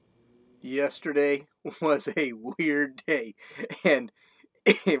Yesterday was a weird day, and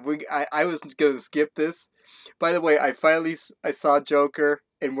I was gonna skip this. By the way, I saw Joker,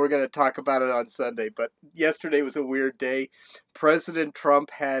 and we're gonna talk about it on Sunday. But yesterday was a weird day. President Trump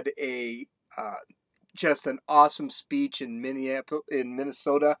had a just an awesome speech in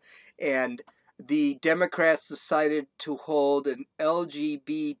Minnesota, and the Democrats decided to hold an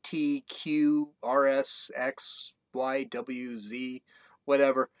LGBTQRSXYWZ,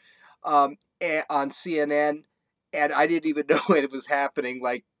 whatever, on CNN, and I didn't even know it was happening,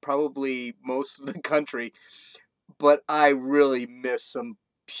 like probably most of the country, but I really missed some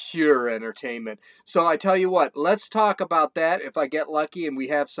pure entertainment. So I tell you what, let's talk about that if I get lucky and we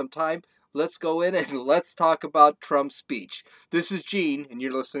have some time. Let's go in and let's talk about Trump's speech. This is Gene, and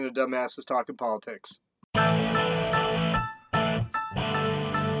you're listening to Dumbasses Talking Politics.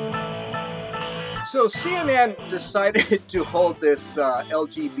 So CNN decided to hold this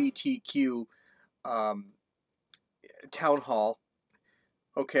LGBTQ um, town hall.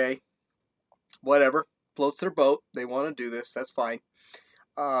 Okay, whatever. Floats their boat. They want to do this. That's fine.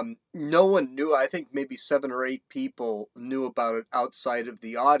 No one knew. I think maybe 7 or 8 people knew about it outside of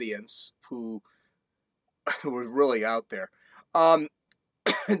the audience who were really out there.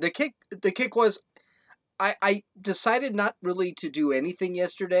 The kick was I decided not really to do anything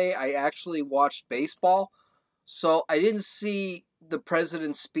yesterday. I actually watched baseball, so I didn't see the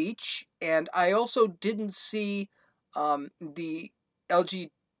president's speech, and I also didn't see the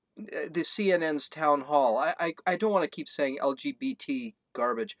LG the CNN's town hall. I don't want to keep saying LGBT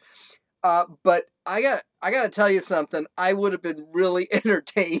garbage. But I got to tell you something. I would have been really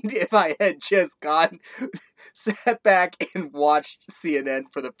entertained if I had just sat back and watched CNN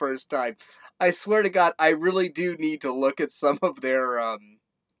for the first time. I swear to God, I really do need to look at some of their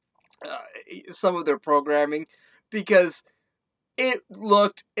programming, because it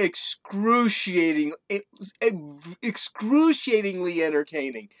looked excruciatingly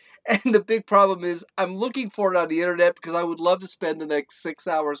entertaining. And the big problem is, I'm looking for it on the internet because I would love to spend the next 6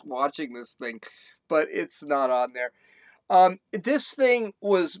 hours watching this thing, but it's not on there. This thing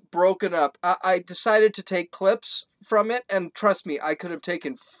was broken up. I decided to take clips from it, and trust me, I could have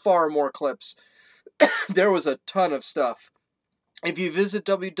taken far more clips. There was a ton of stuff. If you visit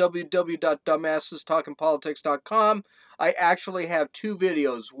www.dumbassestalkingpolitics.com, I actually have 2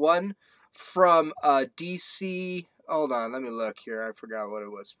 videos. One from DC. Hold on, let me look here. I forgot what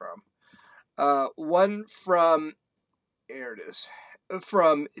it was from. One from, here it is,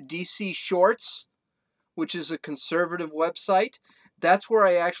 from DC Shorts, which is a conservative website. That's where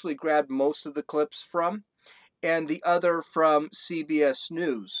I actually grabbed most of the clips from. And the other from CBS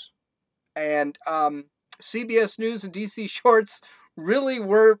News. And CBS News and DC Shorts really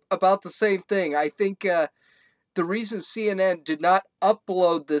were about the same thing. I think the reason CNN did not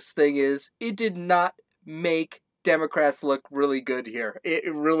upload this thing is it did not make Democrats look really good here.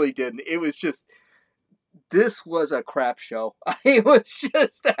 It really didn't. It was just, this was a crap show. It was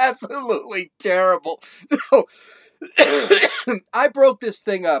just absolutely terrible. So I broke this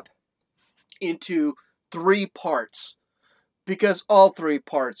thing up into 3 parts because all 3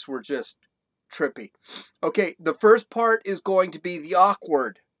 parts were just trippy. Okay, the first part is going to be the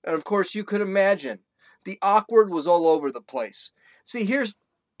awkward. And of course, you could imagine the awkward was all over the place. See,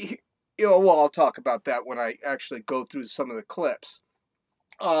 I'll talk about that when I actually go through some of the clips.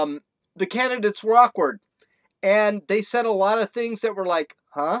 The candidates were awkward, and they said a lot of things that were like,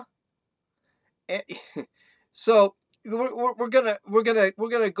 huh? So we're gonna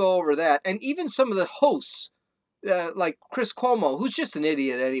go over that, and even some of the hosts, like Chris Cuomo, who's just an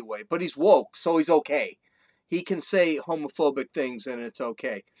idiot anyway, but he's woke, so he's okay. He can say homophobic things, and it's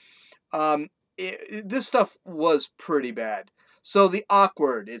okay. This stuff was pretty bad. So the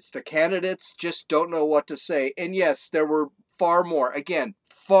awkward, it's the candidates just don't know what to say. And yes, there were far more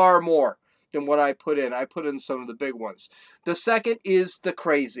than what I put in. I put in some of the big ones. The second is the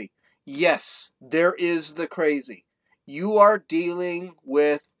crazy. Yes, there is the crazy. You are dealing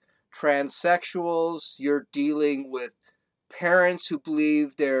with transsexuals. You're dealing with parents who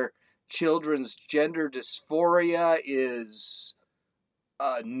believe their children's gender dysphoria is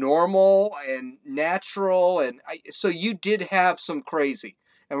normal and natural, and so you did have some crazy,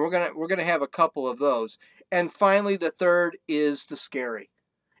 and we're gonna have a couple of those. And finally, the third is the scary,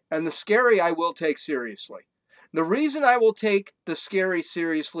 and the scary I will take seriously. The reason I will take the scary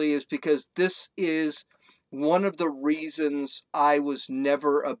seriously is because this is one of the reasons I was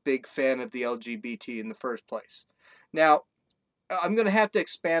never a big fan of the LGBT in the first place. Now, I'm going to have to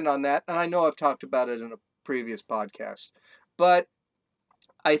expand on that, and I know I've talked about it in a previous podcast, but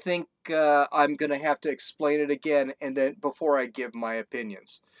I think I'm going to have to explain it again, and then before I give my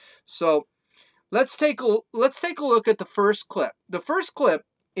opinions. So let's take a look at the first clip. The first clip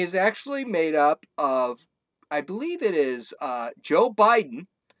is actually made up of, I believe it is Joe Biden,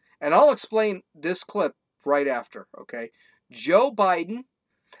 and I'll explain this clip right after. Okay, Joe Biden,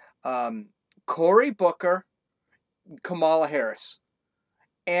 Cory Booker, Kamala Harris,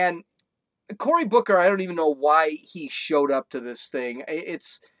 and Cory Booker, I don't even know why he showed up to this thing.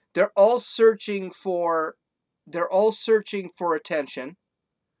 They're all searching for attention,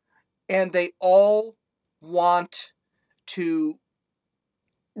 and they all want to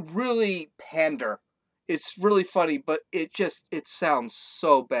really pander. It's really funny, but it sounds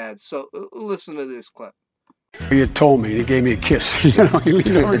so bad. So listen to this clip. He had told me, he gave me a kiss. He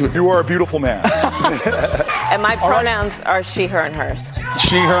leaned over. You are a beautiful man. And my pronouns are she, her, and hers.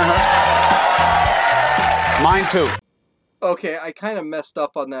 She, her, and her. Mine too. Okay, I kind of messed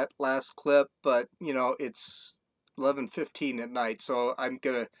up on that last clip, but it's 11:15 at night, so I'm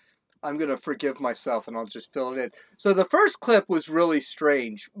gonna forgive myself and I'll just fill it in. So the first clip was really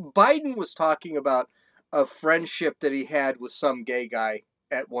strange. Biden was talking about a friendship that he had with some gay guy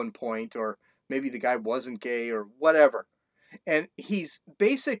at one point, or maybe the guy wasn't gay or whatever. And he's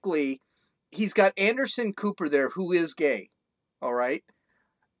got Anderson Cooper there, who is gay. All right.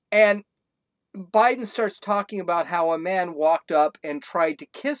 And Biden starts talking about how a man walked up and tried to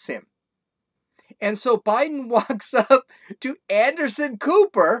kiss him. And so Biden walks up to Anderson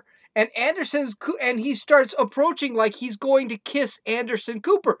Cooper, and he starts approaching like he's going to kiss Anderson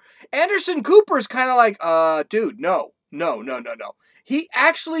Cooper. Anderson Cooper's kind of like, dude, no. He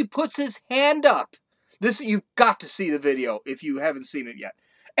actually puts his hand up. You've got to see the video if you haven't seen it yet.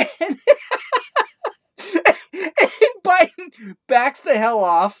 And Biden backs the hell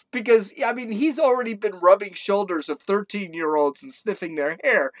off because, he's already been rubbing shoulders of 13-year-olds and sniffing their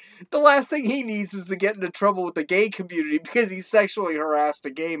hair. The last thing he needs is to get into trouble with the gay community because he sexually harassed a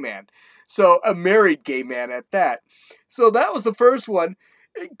gay man. So, a married gay man at that. So, that was the first one.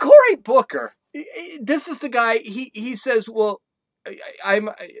 Cory Booker, this is the guy, he says, well,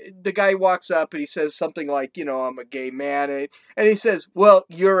 the guy walks up and he says something like, I'm a gay man. And he says, well,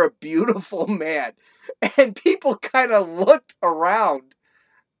 you're a beautiful man. And people kind of looked around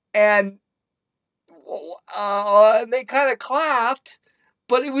and they kind of clapped,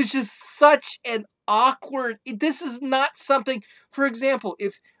 but it was just such an awkward, this is not something, for example,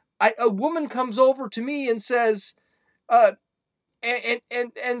 if a woman comes over to me and says,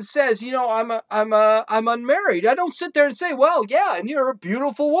 and says, I'm unmarried. I don't sit there and say, well, yeah, and you're a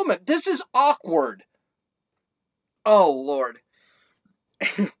beautiful woman. This is awkward. Oh, Lord.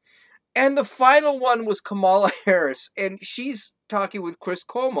 And the final one was Kamala Harris, and she's talking with Chris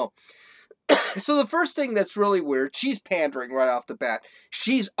Cuomo. So the first thing that's really weird, she's pandering right off the bat.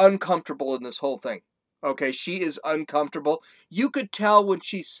 She's uncomfortable in this whole thing. Okay, she is uncomfortable. You could tell when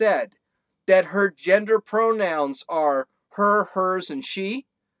she said that her gender pronouns are her, hers, and she.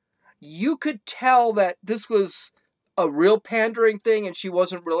 You could tell that this was a real pandering thing and she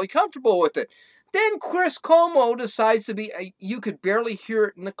wasn't really comfortable with it. Then Chris Cuomo decides to be, you could barely hear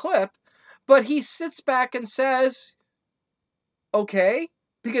it in the clip, but he sits back and says, okay,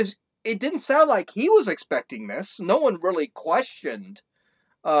 because it didn't sound like he was expecting this. No one really questioned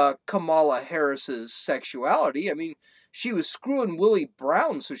Kamala Harris's sexuality. She was screwing Willie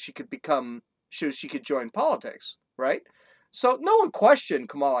Brown so she could join politics, right? So no one questioned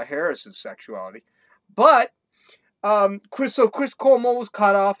Kamala Harris's sexuality. But Chris Cuomo was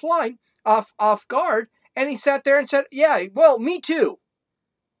caught off guard, and he sat there and said, yeah, well, me too.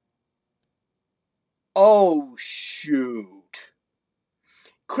 Oh, shoot.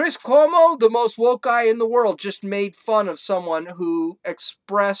 Chris Cuomo, the most woke guy in the world, just made fun of someone who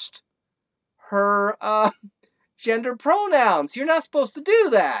expressed her gender pronouns. You're not supposed to do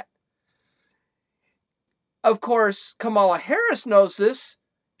that. Of course, Kamala Harris knows this.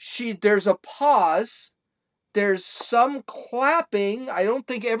 There's a pause. There's some clapping. I don't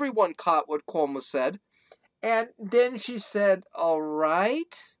think everyone caught what Cuomo said. And then she said, all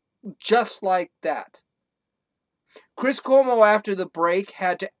right. Just like that. Chris Cuomo, after the break,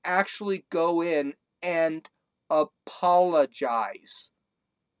 had to actually go in and apologize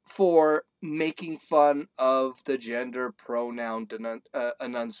for making fun of the gender pronoun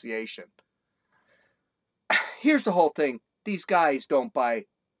enunciation. Here's the whole thing. These guys don't buy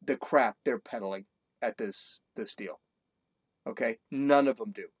the crap they're peddling at this deal. Okay? None of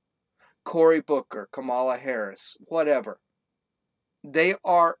them do. Cory Booker, Kamala Harris, whatever. They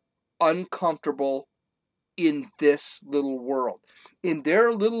are uncomfortable in this little world. In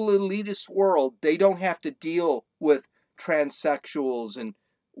their little elitist world, they don't have to deal with transsexuals and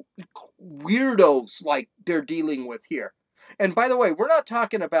weirdos like they're dealing with here. And by the way, we're not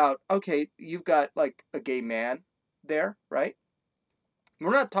talking about, okay, you've got like a gay man there, right?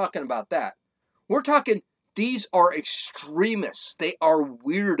 We're not talking about that. We're talking, these are extremists. They are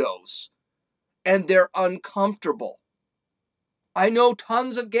weirdos. And they're uncomfortable. I know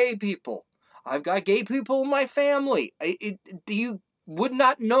tons of gay people. I've got gay people in my family. You would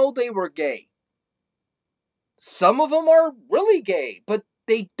not know they were gay. Some of them are really gay, but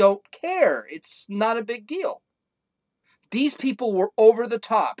they don't care. It's not a big deal. These people were over the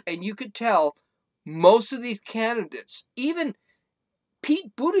top, and you could tell most of these candidates, even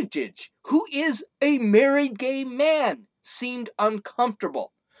Pete Buttigieg, who is a married gay man, seemed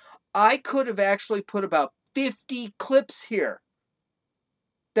uncomfortable. I could have actually put about 50 clips here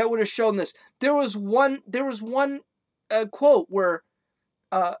that would have shown this. There was one quote where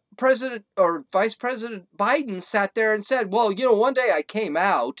President or Vice President Biden sat there and said, well, one day I came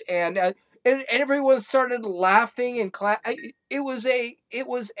out and everyone started laughing and it was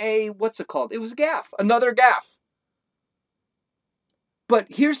a what's it called? It was a gaffe, another gaffe. But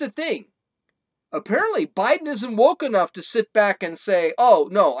here's the thing. Apparently, Biden isn't woke enough to sit back and say, oh,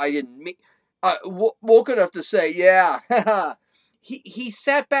 no, I didn't mean... woke enough to say, yeah. he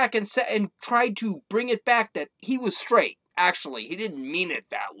sat back and tried to bring it back that he was straight. Actually, he didn't mean it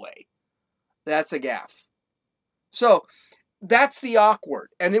that way. That's a gaffe. So, that's the awkward.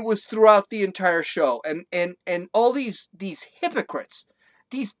 And it was throughout the entire show. And all these hypocrites,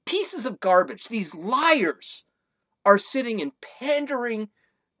 these pieces of garbage, these liars are sitting and pandering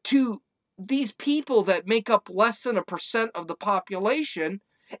to these people that make up less than 1% of the population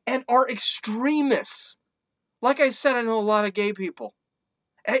and are extremists. Like I said, I know a lot of gay people.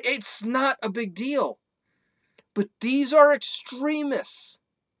 It's not a big deal. But these are extremists.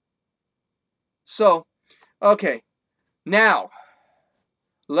 So, okay. Now,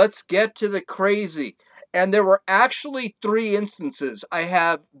 let's get to the crazy. And there were actually 3 instances. I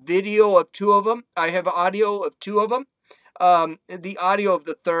have video of 2 of them. I have audio of 2 of them. The audio of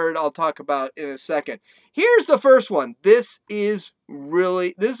the third I'll talk about in a second. Here's the first one. This is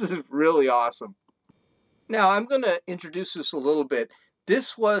really awesome. Now, I'm going to introduce this a little bit.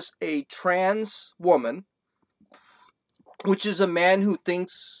 This was a trans woman, which is a man who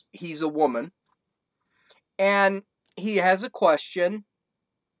thinks he's a woman. And he has a question.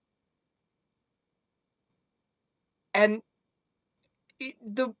 And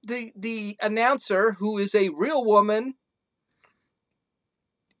the announcer, who is a real woman,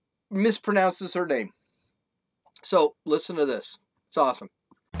 mispronounces her name. So listen to this. It's awesome.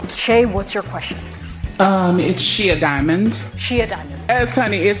 Shay, what's your question? It's Shia Diamond. Shia Diamond. Yes,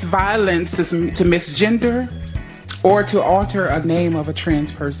 honey, it's violence to misgender or to alter a name of a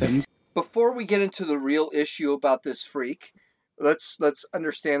trans person. Before we get into the real issue about this freak, let's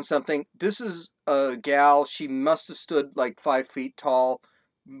understand something. This is a gal. She must have stood like 5 feet tall,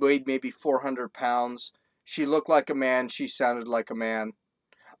 weighed maybe 400 pounds. She looked like a man. She sounded like a man.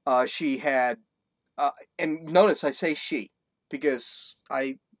 She had, and notice I say she, because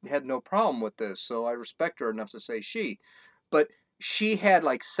I had no problem with this, so I respect her enough to say she. But she had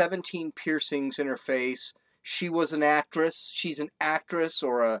like 17 piercings in her face. She was an actress. She's an actress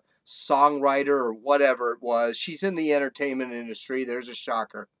or a songwriter or whatever it was. She's in the entertainment industry. There's a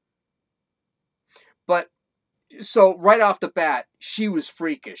shocker. But, so right off the bat, she was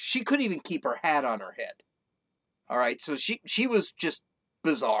freakish. She couldn't even keep her hat on her head. All right, so she was just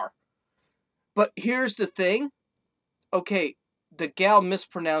bizarre. But here's the thing. Okay, the gal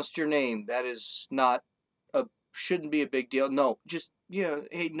mispronounced your name. That is shouldn't be a big deal. No,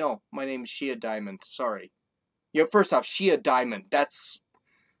 hey, no, my name is Shia Diamond. Sorry. First off, Shia Diamond.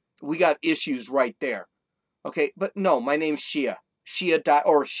 We got issues right there. Okay, but no, my name's Shia.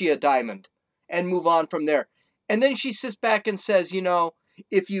 Shia Diamond. And move on from there. And then she sits back and says,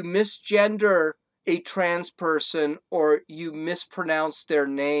 if you misgender a trans person or you mispronounce their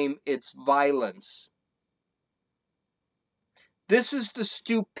name, it's violence. This is the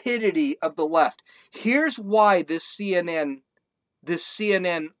stupidity of the left. Here's why this CNN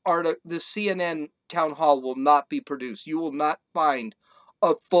town hall will not be produced. You will not find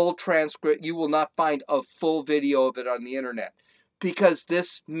a full transcript. You will not find a full video of it on the internet, because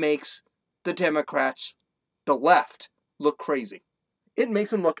this makes the Democrats, the left, look crazy. It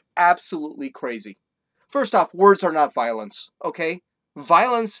makes them look absolutely crazy. First off, words are not violence, okay?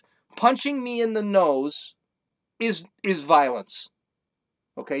 Violence, punching me in the nose is violence.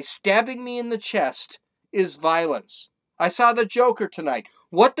 Okay? Stabbing me in the chest is violence. I saw the Joker tonight.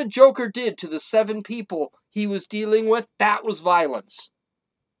 What the Joker did to the 7 people he was dealing with, that was violence.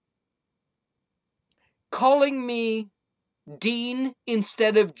 Calling me Dean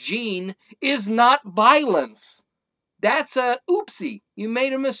instead of Gene is not violence. That's a oopsie. You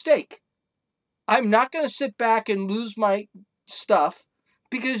made a mistake. I'm not going to sit back and lose my stuff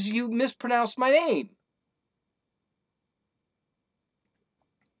because you mispronounced my name.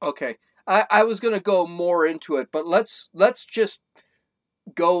 Okay, I was going to go more into it, but let's just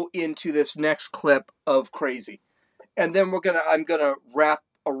go into this next clip of crazy. And then I'm going to wrap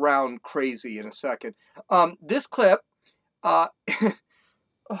around crazy in a second. This clip,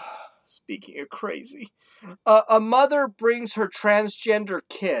 speaking of crazy, a mother brings her transgender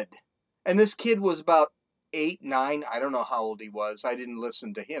kid, and this kid was about 8, 9. I don't know how old he was. I didn't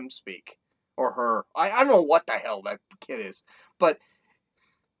listen to him speak, or her. I don't know what the hell that kid is, but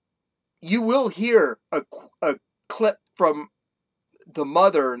you will hear a clip from the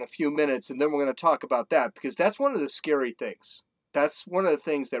mother in a few minutes, and then we're going to talk about that, because that's one of the scary things. That's one of the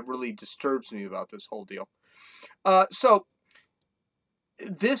things that really disturbs me about this whole deal. So,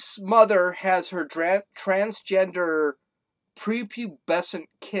 this mother has her transgender prepubescent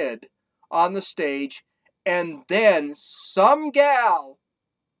kid on the stage, and then some gal,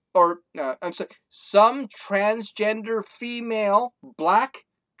 some transgender female, black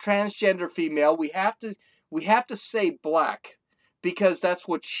transgender female, we have to say black, because that's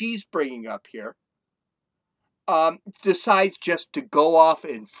what she's bringing up here, decides just to go off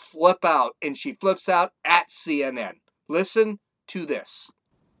and flip out, and she flips out at CNN. Listen to this.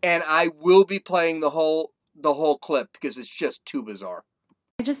 And I will be playing the whole clip because it's just too bizarre.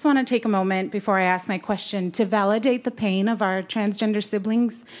 I just want to take a moment before I ask my question to validate the pain of our transgender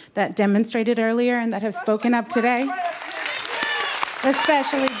siblings that demonstrated earlier and that have spoken up today,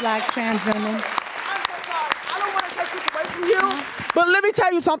 especially black trans women. I don't want to take this away from you, but let me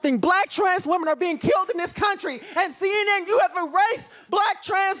tell you something. Black trans women are being killed in this country, and CNN, you have erased black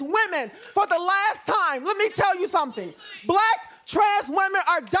trans women for the last time. Let me tell you something. Black trans women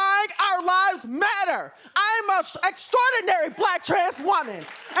are dying. Our lives matter. I'm an extraordinary black trans woman,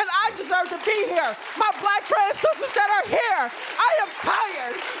 and I deserve to be here. My black trans sisters that are here, I am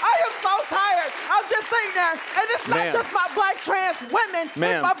tired. I am so tired. I'm just sitting there, and it's not just my black trans women. It's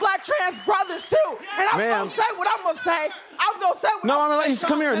my black trans brothers, too. And I'm going to say what I'm going to say. I'm going to say what I'm going to say.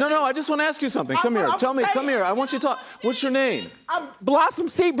 Come here. No, I just want to ask you something. Come here. Tell me. Come here. I want you to talk. What's your name? I'm Blossom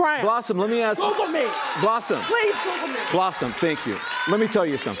C. Brown. Blossom, let me ask you. Google me. Blossom. Please Google me. Blossom, thank you. Let me tell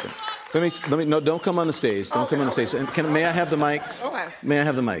you something. No, don't come on the stage. Don't come on the stage. And may I have the mic? Okay. May I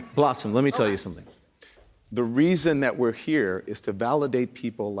have the mic? Blossom, let me tell you something. The reason that we're here is to validate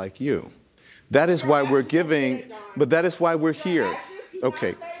people like you. That is why we're giving, but that is why we're here.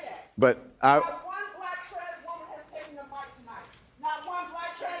 Okay. But Not one black trans woman has taken the mic tonight. Not one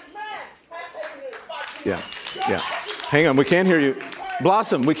black trans man has taken the mic tonight. yeah. Hang on, we can't hear you.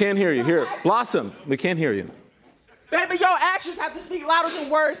 Blossom, we can't hear you. Here, Blossom, we can't hear you. Baby, your actions have to speak louder than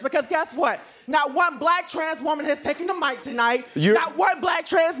words, because guess what? Not one black trans woman has taken the mic tonight. Not one black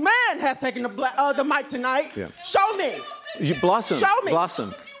trans man has taken the mic tonight. Yeah. Show me. Blossom. Show me.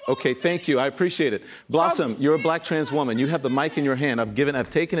 Blossom. Okay, thank you. I appreciate it. Blossom, you're a black trans woman. You have the mic in your hand. I've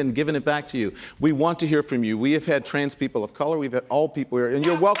taken it and given it back to you. We want to hear from you. We have had trans people of color. We've had all people here, and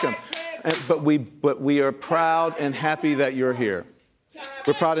you're welcome. But we are proud and happy that you're here.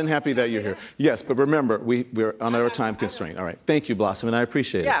 We're proud and happy that you're here. Yes, but remember, we're on our time constraint. All right. Thank you, Blossom, and I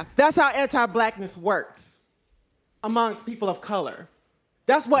appreciate it. Yeah, that's how anti-blackness works amongst people of color.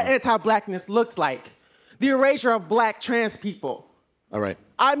 That's what anti-blackness looks like. The erasure of black trans people. All right.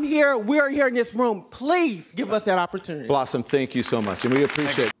 I'm here. We're here in this room. Please give us that opportunity. Blossom, thank you so much, and we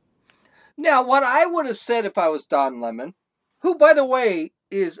appreciate it. Now, what I would have said if I was Don Lemon, who, by the way,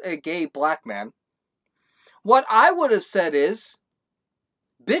 is a gay black man, what I would have said is,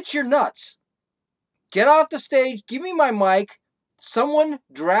 bitch, you're nuts. Get off the stage. Give me my mic. Someone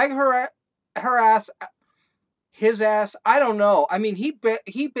drag her ass, his ass. I don't know. I mean,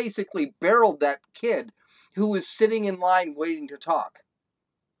 he basically barreled that kid who was sitting in line waiting to talk.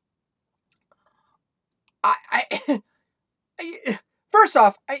 First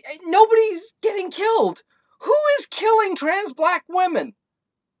off, nobody's getting killed. Who is killing trans black women?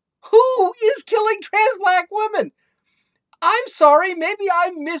 Who is killing trans black women? I'm sorry, maybe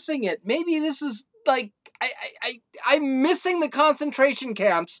I'm missing it. Maybe this is like, I'm missing the concentration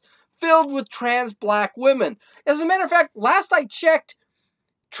camps filled with trans black women. As a matter of fact, last I checked,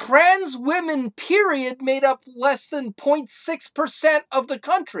 trans women, period, made up less than 0.6% of the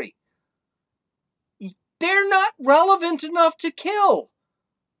country. They're not relevant enough to kill.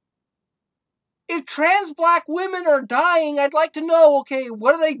 If trans black women are dying, I'd like to know, okay,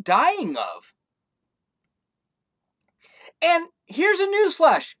 what are they dying of? And here's a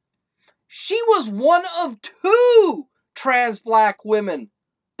newsflash. She was one of 2 trans black women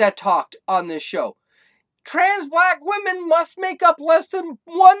that talked on this show. Trans black women must make up less than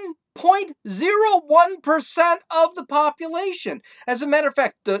 1.01% of the population. As a matter of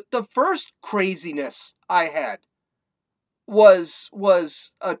fact, the first craziness I had was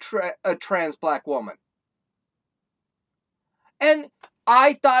a trans black woman. And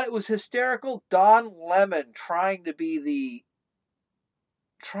I thought it was hysterical. Don Lemon trying to be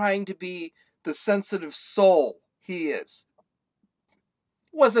the sensitive soul he is.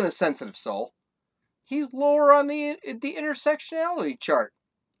 Wasn't a sensitive soul. He's lower on the intersectionality chart.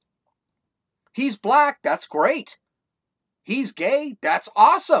 He's black, that's great. He's gay, that's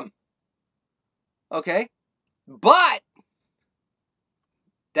awesome. Okay? But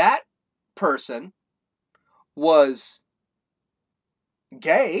that person was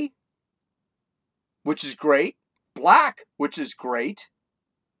gay, which is great, black, which is great,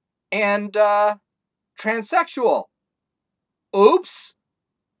 and transsexual. Oops.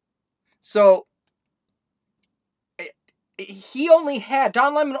 So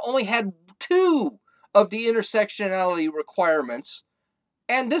Don Lemon only had 2 of the intersectionality requirements,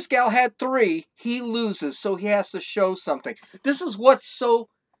 and this gal had 3. He loses, so he has to show something. This is what's so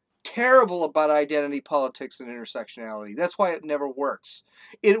terrible about identity politics and intersectionality. That's why it never works.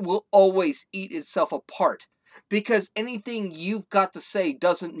 It will always eat itself apart, because anything you've got to say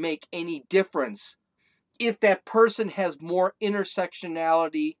doesn't make any difference if that person has more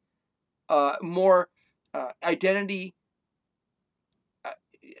intersectionality, more identity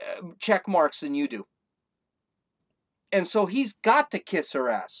check marks than you do. And so he's got to kiss her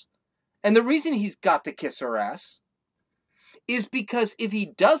ass. And the reason he's got to kiss her ass is because if he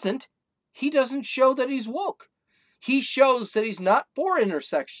doesn't show that he's woke. He shows that he's not for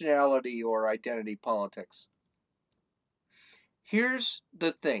intersectionality or identity politics. Here's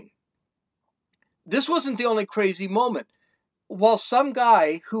the thing. This wasn't the only crazy moment. While some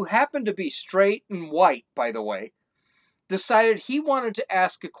guy who happened to be straight and white, by the way, decided he wanted to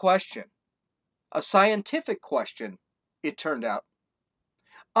ask a question, a scientific question, it turned out.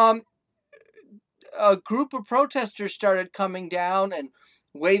 A group of protesters started coming down and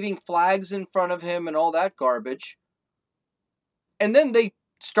waving flags in front of him and all that garbage. And then they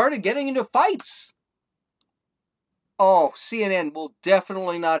started getting into fights. Oh, CNN will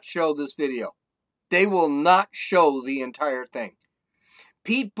definitely not show this video. They will not show the entire thing.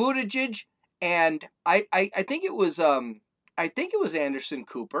 Pete Buttigieg and I think it was Anderson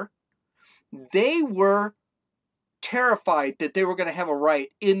Cooper. They were terrified that they were going to have a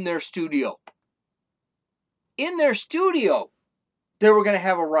riot in their studio. In their studio, they were going to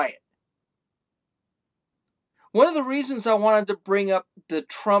have a riot. One of the reasons I wanted to bring up the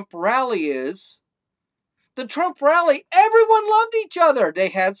Trump rally is the Trump rally, everyone loved each other. They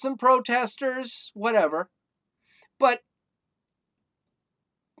had some protesters, whatever. But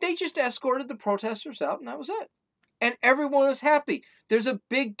they just escorted the protesters out and that was it. And everyone was happy. There's a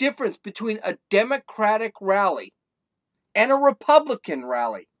big difference between a Democratic rally and a Republican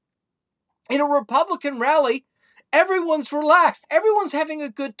rally. In a Republican rally, everyone's relaxed. Everyone's having a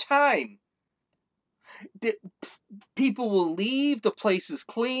good time. People will leave. The place is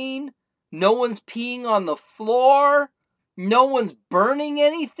clean. No one's peeing on the floor. No one's burning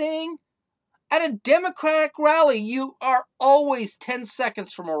anything. At a Democratic rally, you are always 10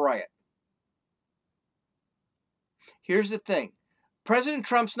 seconds from a riot. Here's the thing. President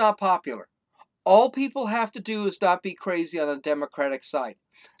Trump's not popular. All people have to do is not be crazy on the Democratic side.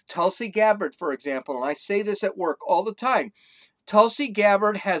 Tulsi Gabbard, for example, and I say this at work all the time, Tulsi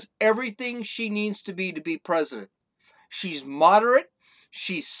Gabbard has everything she needs to be president. She's moderate.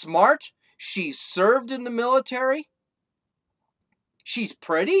 She's smart. She's served in the military. She's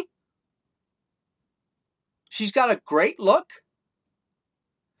pretty. She's got a great look.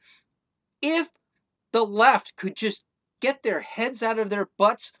 If the left could just get their heads out of their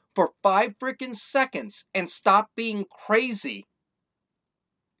butts for 5 freaking seconds and stop being crazy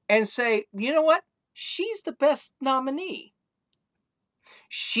and say, you know what? She's the best nominee.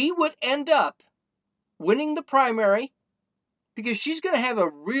 She would end up winning the primary because she's going to have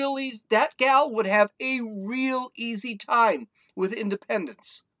that gal would have a real easy time with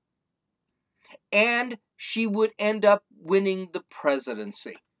independents. And she would end up winning the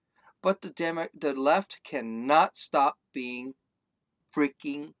presidency. But the left cannot stop being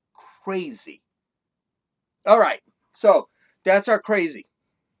freaking crazy. All right, so that's our crazy.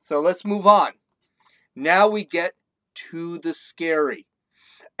 So let's move on. Now we get to the scary.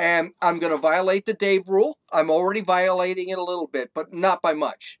 And I'm going to violate the Dave rule. I'm already violating it a little bit, but not by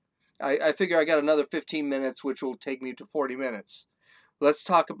much. I figure I got another 15 minutes, which will take me to 40 minutes. Let's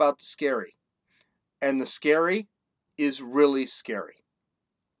talk about the scary. And the scary is really scary.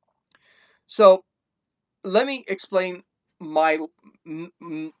 So let me explain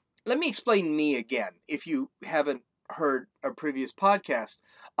let me explain me again. If you haven't heard a previous podcast,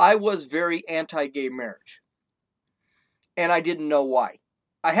 I was very anti-gay marriage. And I didn't know why.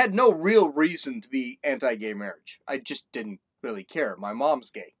 I had no real reason to be anti-gay marriage. I just didn't really care. My mom's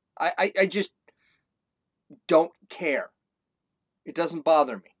gay. I just don't care. It doesn't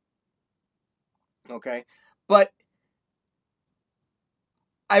bother me. Okay? But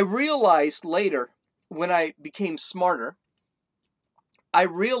I realized later, when I became smarter, I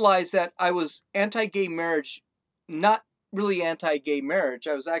realized that I was anti-gay marriage, not really anti-gay marriage.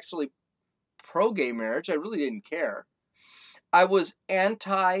 I was actually pro-gay marriage. I really didn't care. I was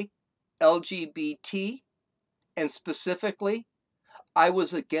anti-LGBT, and specifically, I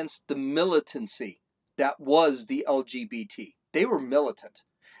was against the militancy that was the LGBT. They were militant.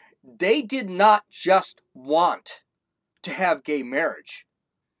 They did not just want to have gay marriage.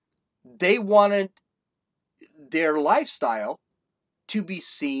 They wanted their lifestyle to be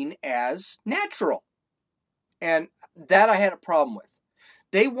seen as natural. And that I had a problem with.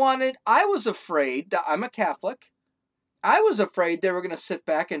 I was afraid that I'm a Catholic. I was afraid they were going to sit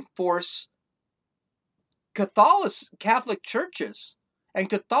back and force Catholic churches and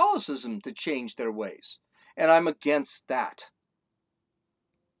Catholicism to change their ways. And I'm against that.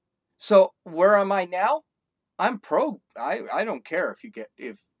 So where am I now? I'm pro. I don't care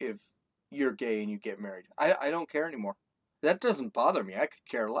if you're gay and you get married. I don't care anymore. That doesn't bother me. I could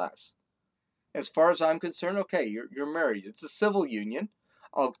care less. As far as I'm concerned, okay, you're married. It's a civil union.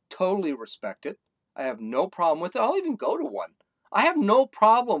 I'll totally respect it. I have no problem with it. I'll even go to one. I have no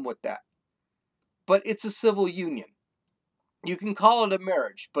problem with that. But it's a civil union. You can call it a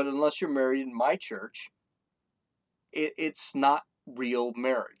marriage, but unless you're married in my church, it's not real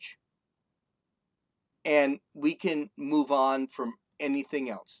marriage. And we can move on from anything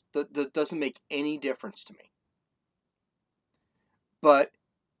else. That doesn't make any difference to me. But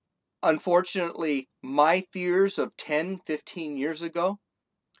unfortunately, my fears of 10, 15 years ago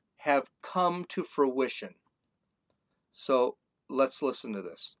have come to fruition. So let's listen to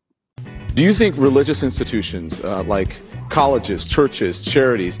this. Do you think religious institutions like colleges, churches,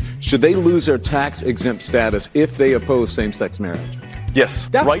 charities, should they lose their tax-exempt status if they oppose same-sex marriage? Yes.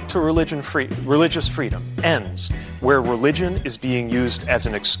 Right to religious freedom ends where religion is being used as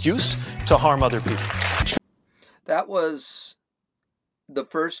an excuse to harm other people. That was the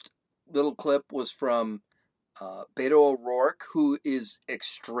first little clip was from Beto O'Rourke, who is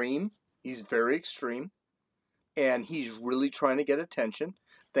extreme. He's very extreme. And he's really trying to get attention.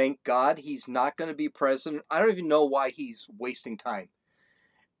 Thank God he's not going to be president. I don't even know why he's wasting time.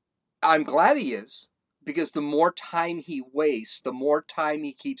 I'm glad he is, because the more time he wastes, the more time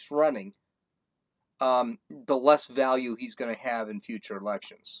he keeps running, the less value he's going to have in future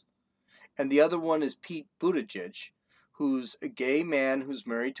elections. And the other one is Pete Buttigieg, who's a gay man who's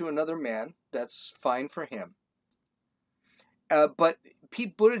married to another man. That's fine for him. But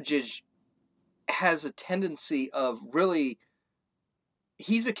Pete Buttigieg has a tendency of really,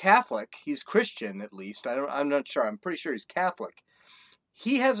 he's a Catholic. He's Christian, at least. I'm not sure. I'm pretty sure he's Catholic.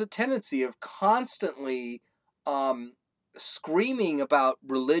 He has a tendency of constantly screaming about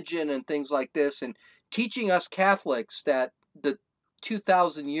religion and things like this and teaching us Catholics that the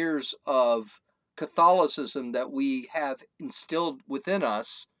 2,000 years of Catholicism that we have instilled within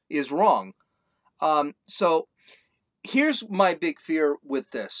us is wrong. So here's my big fear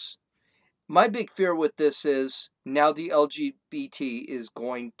with this. My big fear with this is now the LGBT is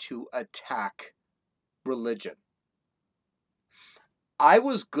going to attack religion. I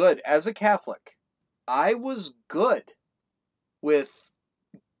was good as a Catholic. I was good with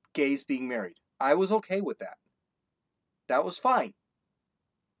gays being married. I was okay with that. That was fine.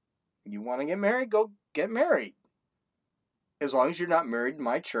 You want to get married? Go get married. As long as you're not married in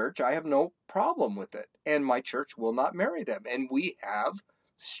my church, I have no problem with it. And my church will not marry them. And we have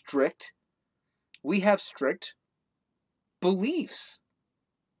strict beliefs.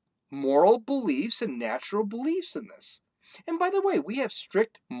 Moral beliefs and natural beliefs in this. And by the way, we have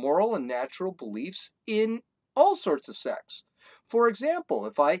strict moral and natural beliefs in all sorts of sects. For example,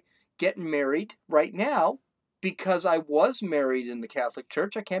 if I get married right now, because I was married in the Catholic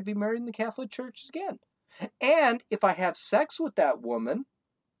Church, I can't be married in the Catholic Church again. And if I have sex with that woman,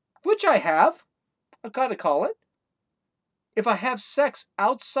 which I have, I've got to call it, if I have sex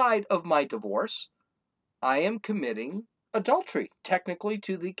outside of my divorce, I am committing adultery, technically,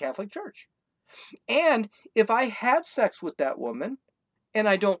 to the Catholic Church. And if I have sex with that woman, and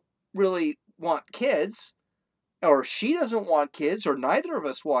I don't really want kids, or she doesn't want kids, or neither of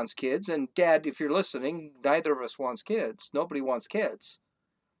us wants kids, and Dad, if you're listening, neither of us wants kids, nobody wants kids,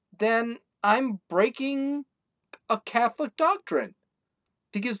 then I'm breaking a Catholic doctrine.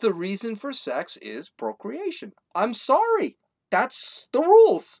 Because the reason for sex is procreation. I'm sorry. That's the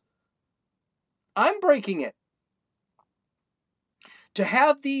rules. I'm breaking it. To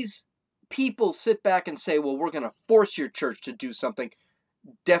have these people sit back and say, well, we're going to force your church to do something,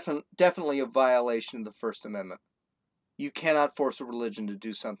 definitely a violation of the First Amendment. You cannot force a religion to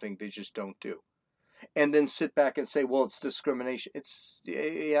do something they just don't do. And then sit back and say, well, it's discrimination. It's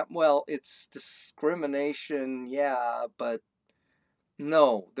discrimination, yeah, but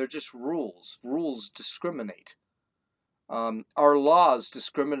no, they're just rules. Rules discriminate. Our laws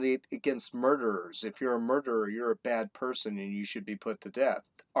discriminate against murderers. If you're a murderer, you're a bad person and you should be put to death.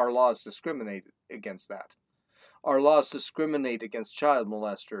 Our laws discriminate against that. Our laws discriminate against child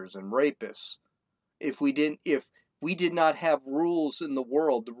molesters and rapists. If we did not have rules in the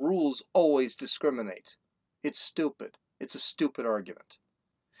world, the rules always discriminate. It's stupid. It's a stupid argument.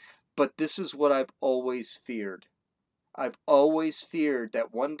 But this is what I've always feared. I've always feared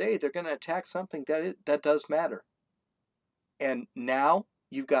that one day they're going to attack something that does matter. And now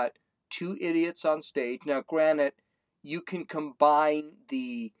you've got two idiots on stage. Now, granted, you can combine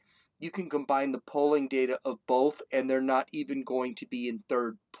the polling data of both, and they're not even going to be in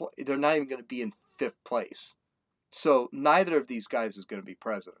they're not even going to be in fifth place. So neither of these guys is going to be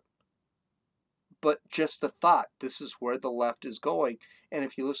president. But just the thought, this is where the left is going. And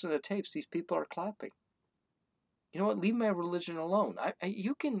if you listen to tapes, these people are clapping. You know what? Leave my religion alone.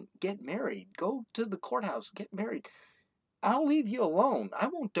 You can get married. Go to the courthouse. Get married. I'll leave you alone. I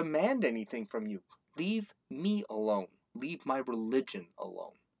won't demand anything from you. Leave me alone. Leave my religion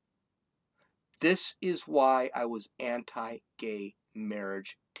alone. This is why I was anti-gay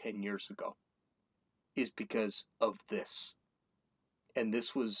marriage 10 years ago. Is because of this. And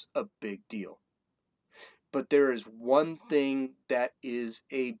this was a big deal. But there is one thing that is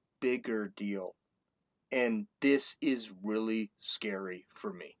a bigger deal. And this is really scary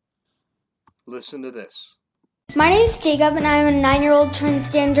for me. Listen to this. My name is Jacob, and I'm a 9-year-old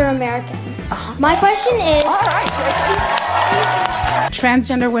transgender American. My question is...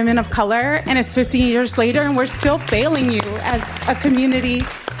 Transgender women of color, and it's 15 years later, and we're still failing you as a community.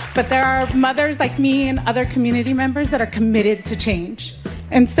 But there are mothers like me and other community members that are committed to change.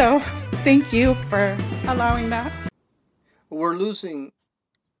 And so, thank you for allowing that. We're losing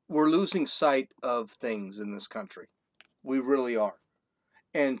sight of things in this country. We really are.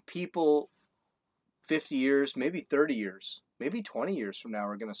 And people 50 years, maybe 30 years, maybe 20 years from now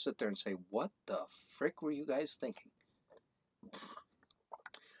are going to sit there and say, what the frick were you guys thinking?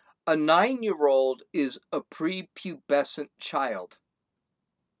 A 9-year-old is a prepubescent child.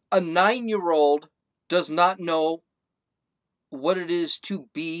 A 9-year-old does not know what it is to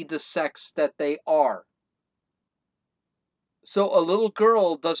be the sex that they are. So a little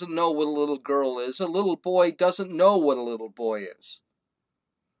girl doesn't know what a little girl is. A little boy doesn't know what a little boy is.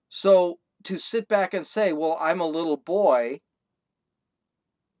 So to sit back and say, well, I'm a little boy,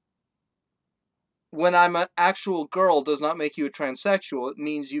 when I'm an actual girl does not make you a transsexual. It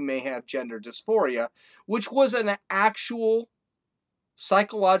means you may have gender dysphoria, which was an actual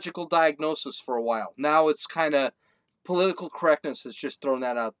psychological diagnosis for a while. Now it's kind of political correctness has just thrown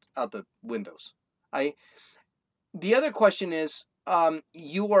that out the windows. The other question is,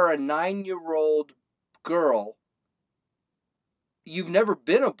 you are a 9-year-old girl. You've never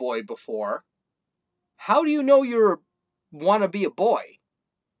been a boy before. How do you know you want to be a boy?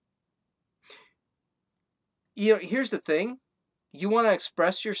 You know, here's the thing. You want to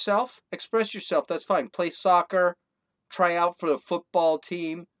express yourself? Express yourself. That's fine. Play soccer. Try out for the football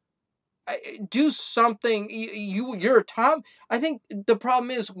team. Do something. You're a tom. I think the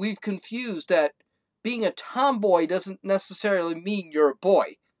problem is we've confused that being a tomboy doesn't necessarily mean you're a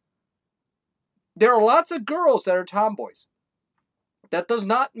boy. There are lots of girls that are tomboys. That does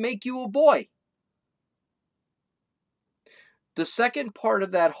not make you a boy. The second part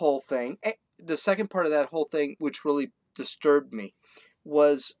of that whole thing, which really disturbed me,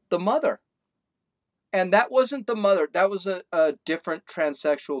 was the mother. And that wasn't the mother. That was a different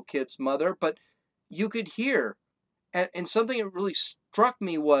transsexual kid's mother. But you could hear, and something that really struck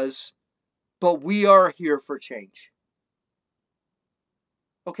me was, but we are here for change.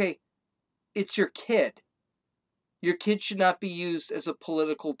 Okay, it's your kid. Your kid should not be used as a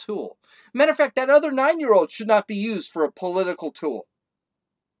political tool. Matter of fact, that other 9-year-old should not be used for a political tool.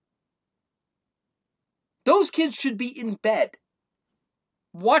 Those kids should be in bed,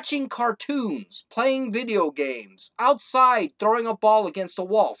 watching cartoons, playing video games, outside throwing a ball against a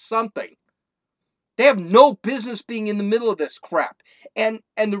wall, something. They have no business being in the middle of this crap. And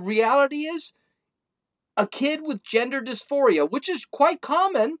the reality is, a kid with gender dysphoria, which is quite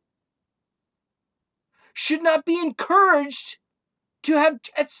common, should not be encouraged to have...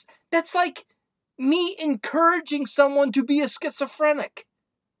 That's like me encouraging someone to be a schizophrenic.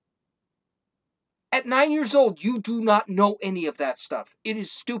 At 9 years old, you do not know any of that stuff. It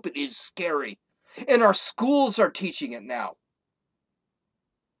is stupid. It is scary. And our schools are teaching it now.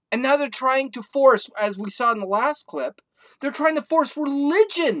 And now they're trying to force, as we saw in the last clip, they're trying to force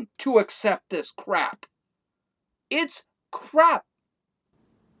religion to accept this crap. It's crap.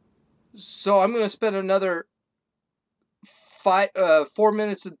 So I'm going to spend another 4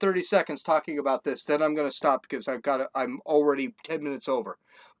 minutes and 30 seconds talking about this. Then I'm going to stop because I'm already 10 minutes over.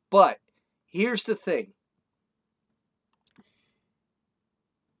 But here's the thing.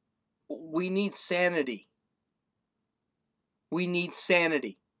 We need sanity. We need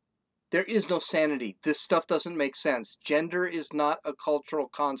sanity. There is no sanity. This stuff doesn't make sense. Gender is not a cultural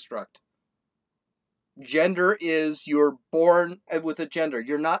construct. Gender is you're born with a gender.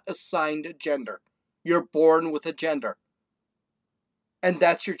 You're not assigned a gender. You're born with a gender. And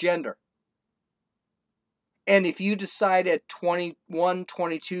that's your gender. And if you decide at 21,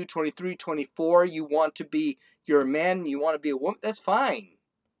 22, 23, 24, you're a man, you want to be a woman, that's fine.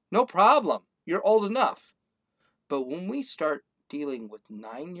 No problem. You're old enough. But when we start dealing with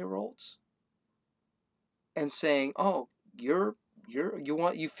 9-year-olds and saying, "Oh, you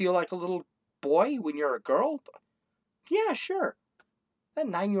feel like a little boy when you're a girl?" Yeah, sure. That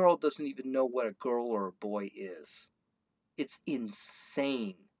 9-year-old doesn't even know what a girl or a boy is. It's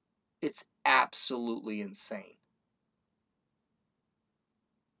insane. It's absolutely insane.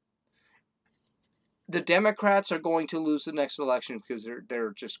 The Democrats are going to lose the next election because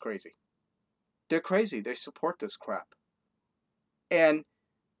they're just crazy. They're crazy. They support this crap. And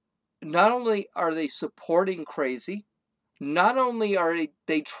not only are they supporting crazy, not only are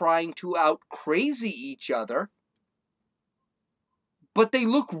they trying to out-crazy each other, but they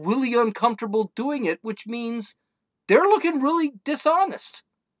look really uncomfortable doing it, which means they're looking really dishonest.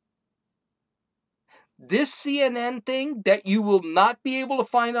 This CNN thing that you will not be able to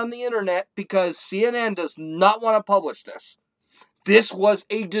find on the internet because CNN does not want to publish this. This was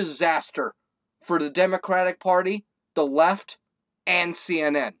a disaster for the Democratic Party, the left, and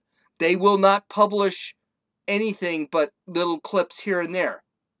CNN. They will not publish anything but little clips here and there.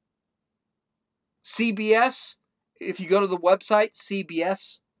 CBS, if you go to the website,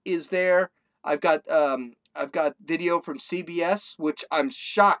 CBS is there. I've got video from CBS, which I'm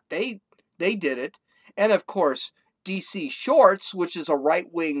shocked they did it. And of course, DC Shorts, which is a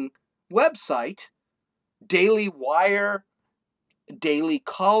right-wing website, Daily Wire, Daily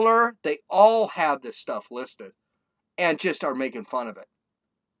Caller, they all have this stuff listed and just are making fun of it.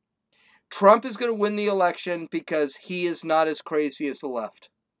 Trump is going to win the election because he is not as crazy as the left.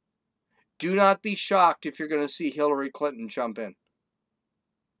 Do not be shocked if you're going to see Hillary Clinton jump in.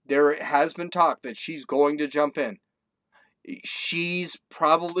 There has been talk that she's going to jump in. She's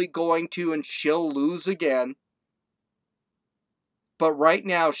probably going to, and she'll lose again. But right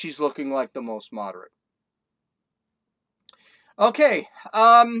now, she's looking like the most moderate. Okay,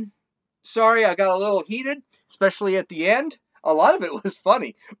 sorry I got a little heated, especially at the end. A lot of it was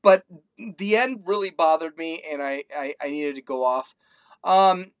funny, but the end really bothered me, and I needed to go off.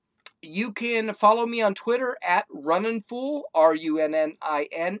 You can follow me on Twitter at RunninFool,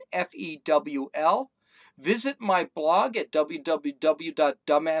 RUNNINFEWL. Visit my blog at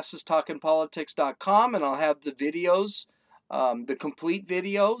www.dumbassestalkingpolitics.com, and I'll have the videos, the complete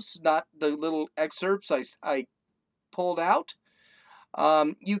videos, not the little excerpts I pulled out.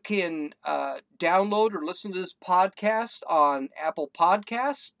 You can download or listen to this podcast on Apple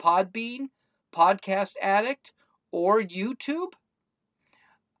Podcasts, Podbean, Podcast Addict, or YouTube.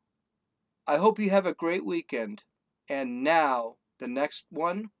 I hope you have a great weekend. And now, the next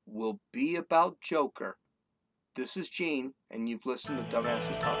one will be about Joker. This is Gene, and you've listened to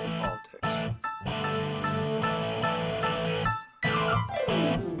Dumbasses Talking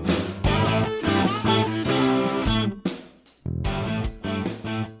Politics.